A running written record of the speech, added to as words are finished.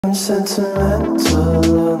I'm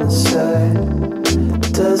sentimental on the side.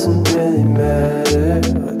 Doesn't really matter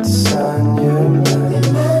what's on your mind.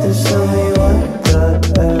 There's only one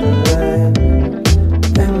thought ever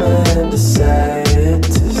in my head, decided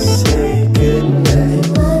to say goodnight.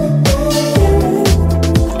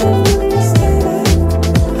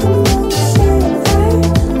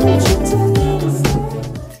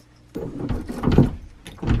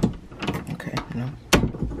 Okay, no.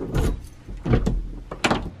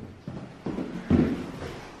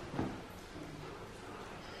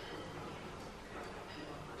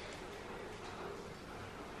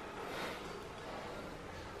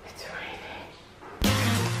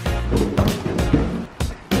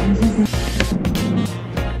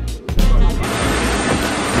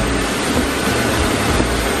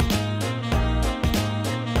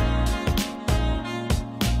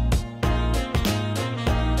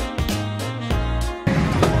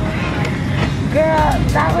 Girl,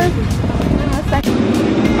 that was I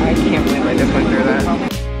can't believe I just went through that.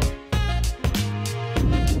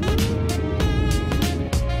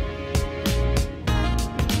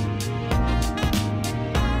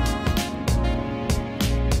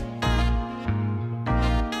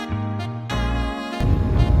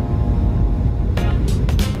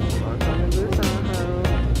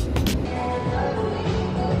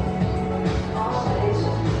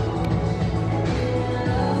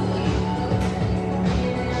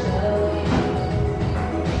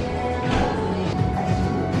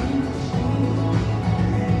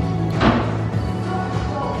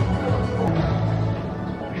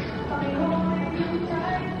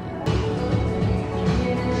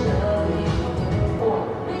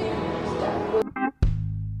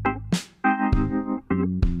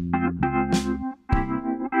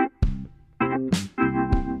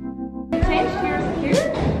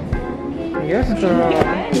 Yes, girl.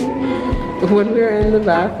 When we were in the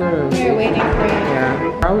bathroom. We were waiting for you.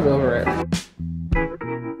 Yeah, I was over it.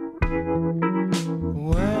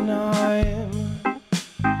 When I'm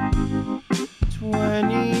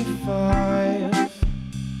 25,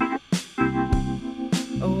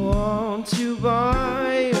 I want to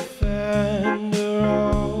buy a Fender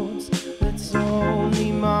Rhodes that's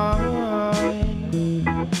only mine.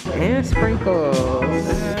 And sprinkles.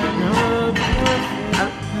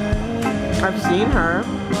 I've seen her,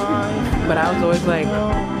 but I was always like,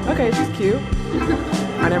 okay, she's cute.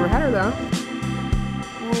 I never had her though.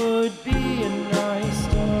 Would be a nice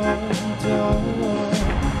dog.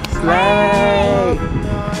 Slay!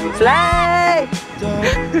 Slay!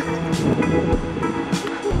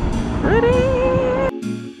 Ready?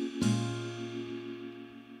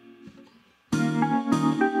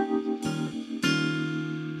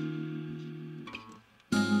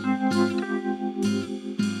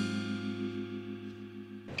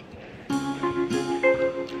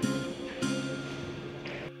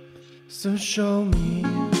 So show me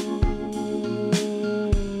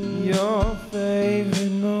your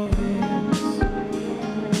favorite movies,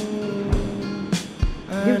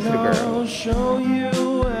 and I'll show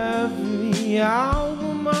you every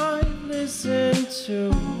album I've listened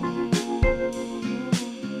to,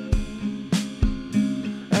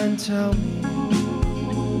 and tell me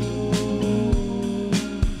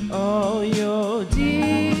all your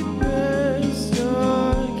deepest,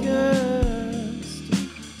 darkest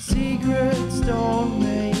secrets. Don't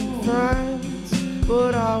make friends,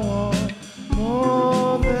 but I want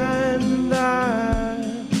more than that.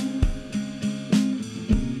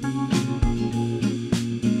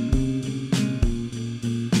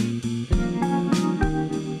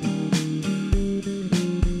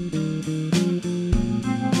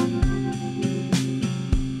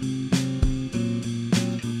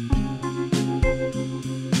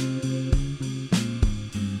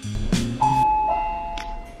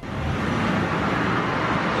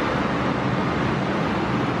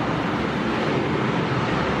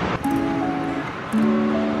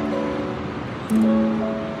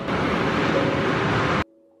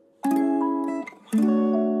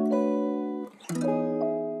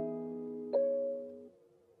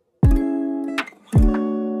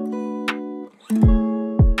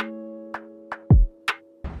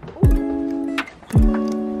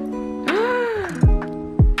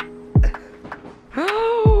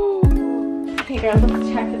 Okay, girls, let's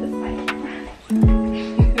check for this mic.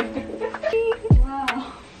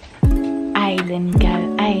 Wow. Island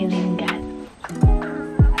girl, island girl.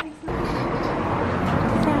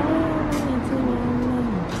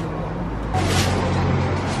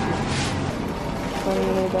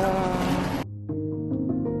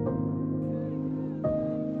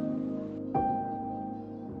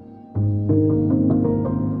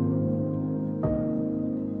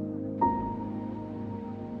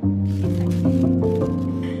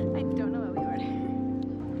 don't know what we ordered.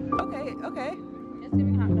 Okay, okay. Just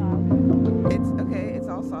giving hot dog. It's okay. It's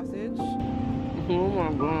all sausage. Oh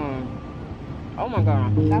my god. Oh my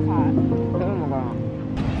god. That's hot. Oh my god.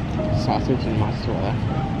 Sausage and mozzarella.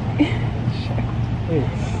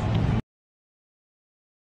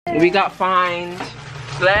 We got fined.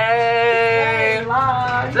 Slay!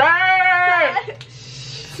 Slay!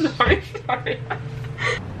 Sorry, sorry.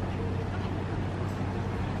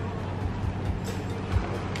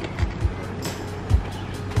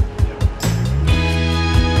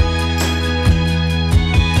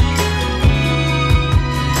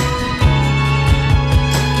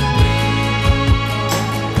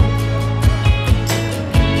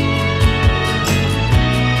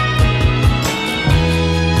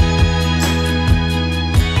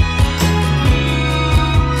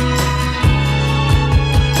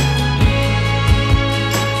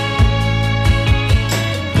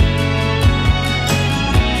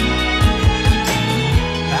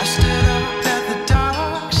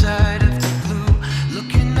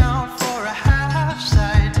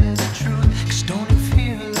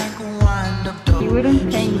 He wouldn't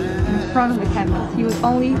paint in front of the canvas. He would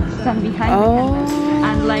only stand behind the canvas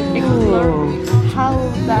and like explore how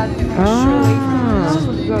that relation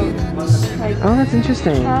would go. Like that's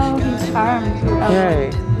interesting. how his arms would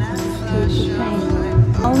elevate to paint.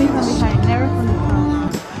 Only from behind, never from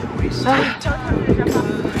the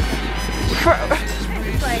front.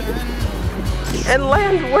 And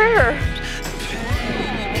land where?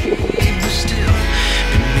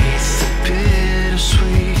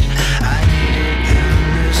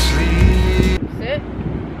 Sit.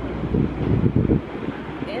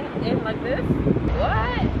 In like this?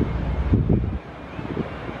 What?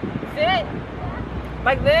 Sit.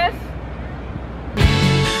 Like this?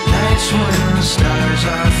 Nights when the stars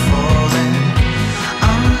are falling,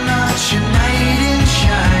 I'm not your knight in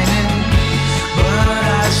shining, but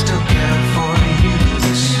I still care for you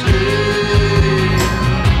to stay.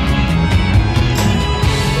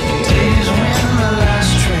 Days when the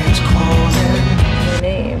last train's calling.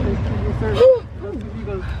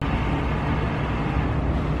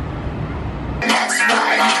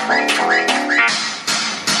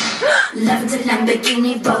 Love the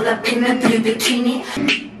Lamborghini, roll up in my blue bikini.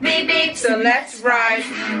 Baby, so let's ride.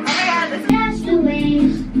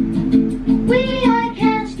 Castaways, we are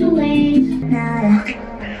castaways.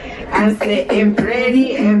 I'm sitting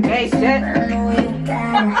pretty and patient.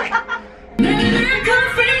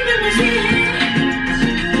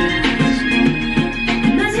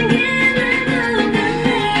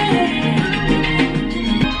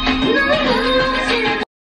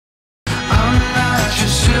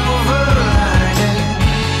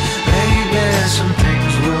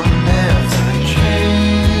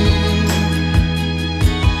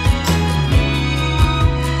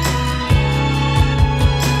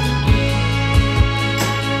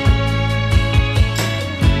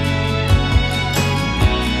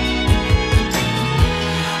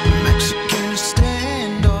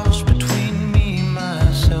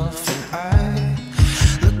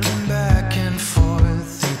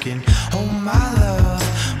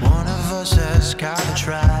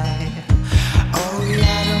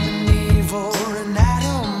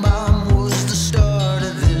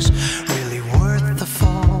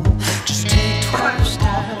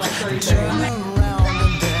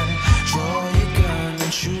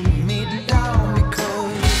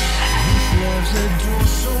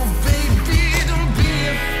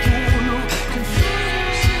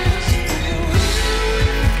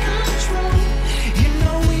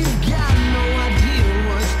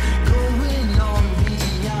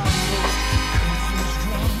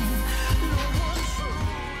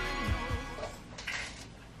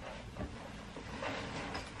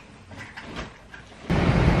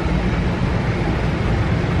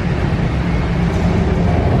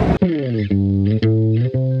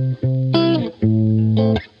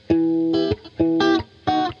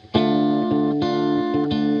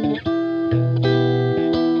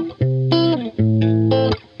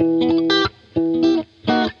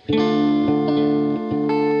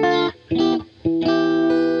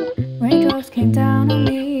 Came down on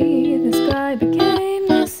me, the sky became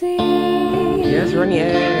the sea. Yes,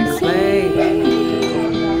 Renier, slay.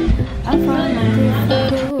 I find it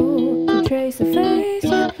difficult to trace a face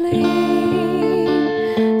you please.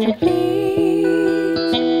 So please,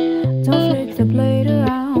 don't flick the blade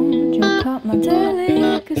around, you'll cut my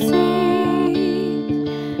delicacies.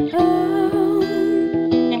 Oh,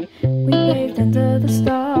 we bathed under the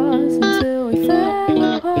stars until we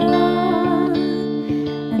fell apart.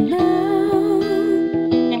 And now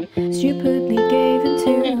stupid